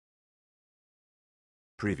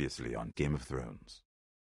Previously on Game of Thrones.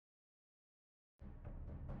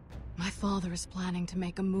 My father is planning to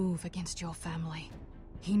make a move against your family.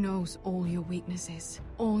 He knows all your weaknesses,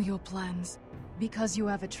 all your plans, because you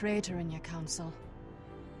have a traitor in your council.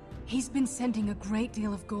 He's been sending a great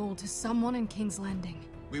deal of gold to someone in King's Landing.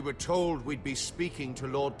 We were told we'd be speaking to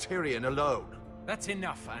Lord Tyrion alone. That's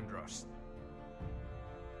enough, Andros.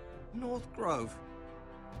 North Grove?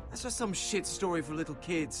 That's just some shit story for little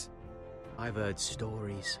kids. I've heard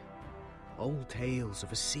stories. Old tales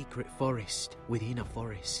of a secret forest within a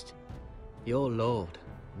forest. Your lord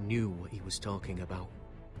knew what he was talking about.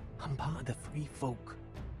 I'm part of the free folk.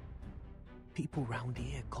 People round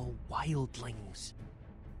here call wildlings.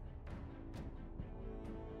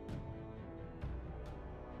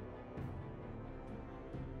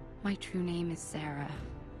 My true name is Sarah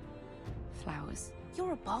Flowers.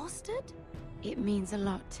 You're a bastard? It means a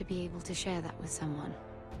lot to be able to share that with someone.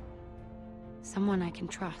 Someone I can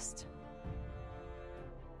trust.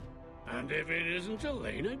 And if it isn't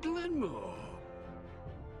Elena Glenmore?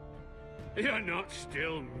 You're not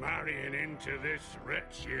still marrying into this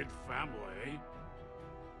wretched family?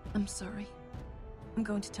 I'm sorry. I'm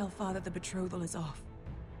going to tell Father the betrothal is off.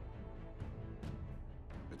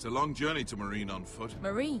 It's a long journey to Marine on foot.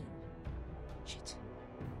 Marine? Shit.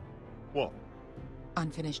 What?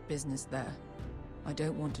 Unfinished business there. I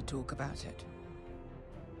don't want to talk about it.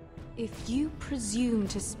 If you presume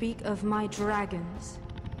to speak of my dragons,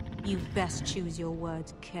 you best choose your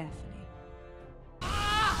words carefully.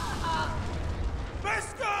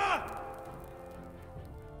 Bester!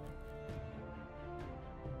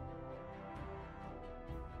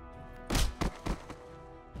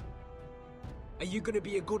 Are you gonna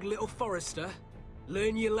be a good little Forrester?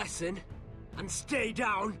 Learn your lesson? And stay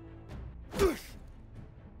down?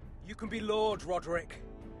 You can be Lord, Roderick.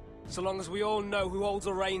 So long as we all know who holds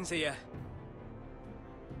the reins here.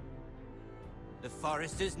 The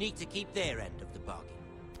Forresters need to keep their end of the bargain.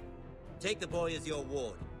 Take the boy as your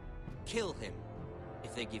ward. Kill him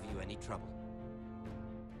if they give you any trouble.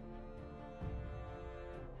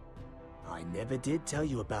 I never did tell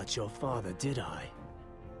you about your father, did I?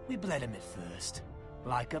 We bled him at first,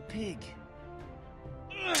 like a pig.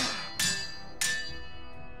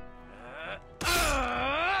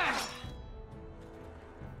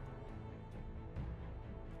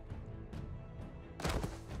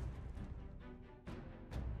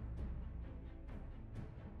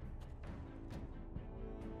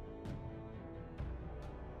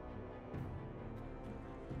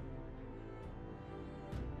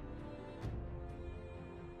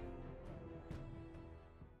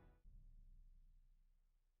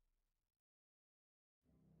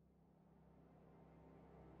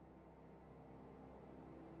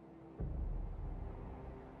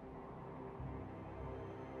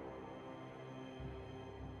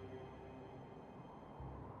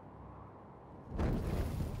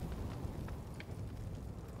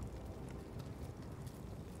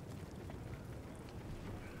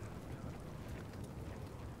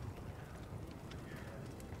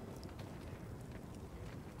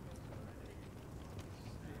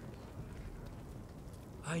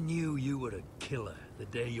 I knew you were a killer the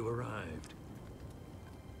day you arrived.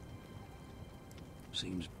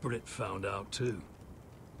 Seems Brit found out too.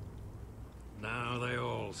 Now they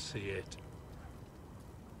all see it.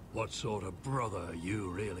 What sort of brother you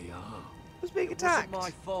really are. Was being attacked. It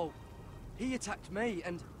wasn't my fault. He attacked me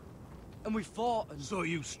and we fought and... So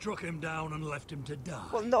you struck him down and left him to die?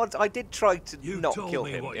 Well, no, I did try to not kill kill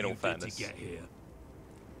him, what in you all fairness. Did to get here.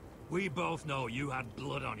 We both know you had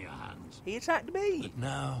blood on your hands. He attacked me. But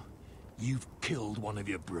now, you've killed one of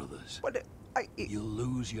your brothers. What? You'll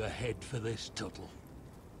lose your head for this, Tuttle.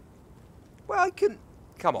 Well, I can...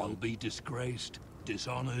 Come on. You'll be disgraced,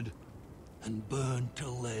 dishonoured, and burned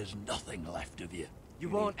till there's nothing left of you. You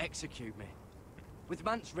won't execute me. With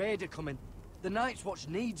Mance Raider coming, the Night's Watch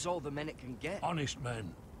needs all the men it can get. Honest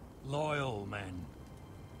men. Loyal men.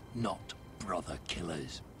 Not brother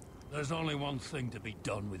killers. There's only one thing to be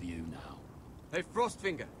done with you now. Hey,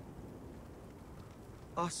 Frostfinger.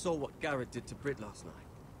 I saw what Garrett did to Brit last night.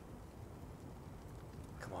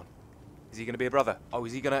 Come on. Is he going to be a brother? Oh,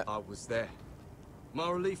 is he going to... I was there. My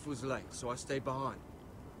relief was late, so I stayed behind.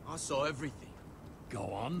 I saw everything. Go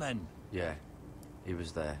on, then. Yeah, he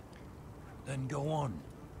was there. Then go on.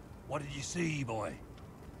 What did you see, boy?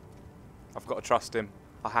 I've got to trust him.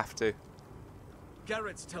 I have to.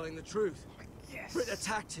 Garrett's telling the truth. Yes. Brit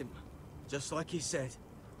attacked him. Just like he said.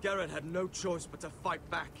 Garrett had no choice but to fight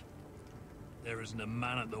back. There isn't a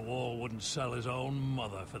man at the wall wouldn't sell his own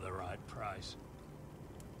mother for the right price.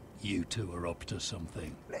 You two are up to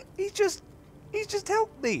something. He's just... He's just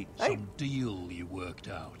helped me. Some deal you worked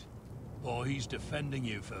out. Or he's defending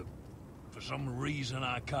you for some reason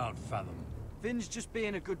I can't fathom. Finn's just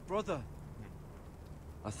being a good brother.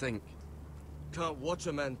 I think. Can't watch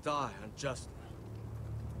a man die and just...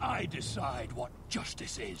 I decide what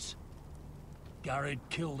justice is. Garrett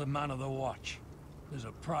killed a man of the watch. There's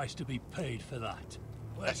a price to be paid for that.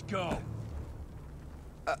 Let's go.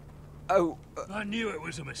 I knew it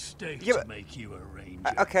was a mistake to make you a ranger.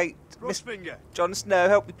 Okay, Frostfinger. Jon Snow,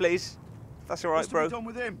 help me please. If that's all right, What's bro. done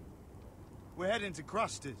with him? We're heading to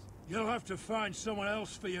Crusters. You'll have to find someone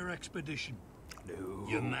else for your expedition. No.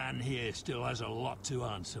 Your man here still has a lot to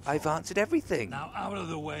answer for. I've answered everything. Now out of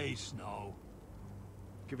the way, Snow.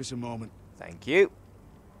 Give us a moment. Thank you.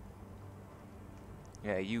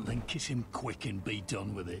 Yeah, you. Then kiss him quick and be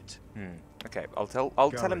done with it. Okay, I'll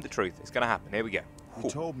tell him the truth. It's gonna happen. Here we go. You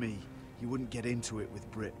told me you wouldn't get into it with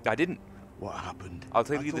Brit. I didn't. What happened? I'll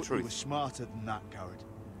tell you the I thought truth. You were smarter than that, Garrett.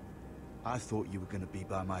 I thought you were going to be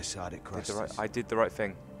by my side at Crusters. I did the right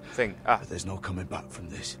thing. But there's no coming back from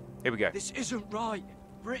this. Here we go. This isn't right.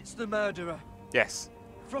 Brit's the murderer. Yes.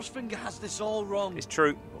 Frostfinger has this all wrong. It's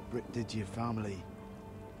true. What Brit did to your family.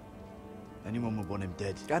 Anyone would want him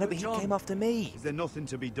dead. I know, but he came after me. Is there nothing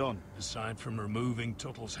to be done? Aside from removing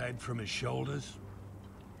Tuttle's head from his shoulders?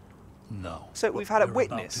 No. So we've had a We're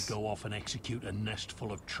witness. about to go off and execute a nest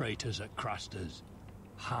full of traitors at Crasters.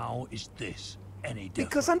 How is this any different?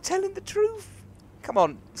 Because I'm telling the truth. Come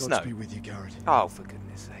on, Snow. God be with you, Garrett. Oh, for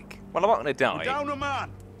goodness sake. Well, I'm not going to die. We're down a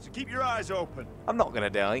man, so keep your eyes open. I'm not going to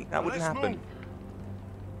die. That wouldn't Let's happen. move.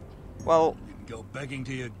 Well... You can go begging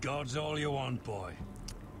to your gods all you want, boy.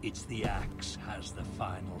 It's the axe has the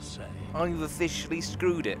final say. I've officially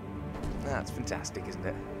screwed it. That's fantastic, isn't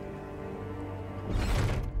it?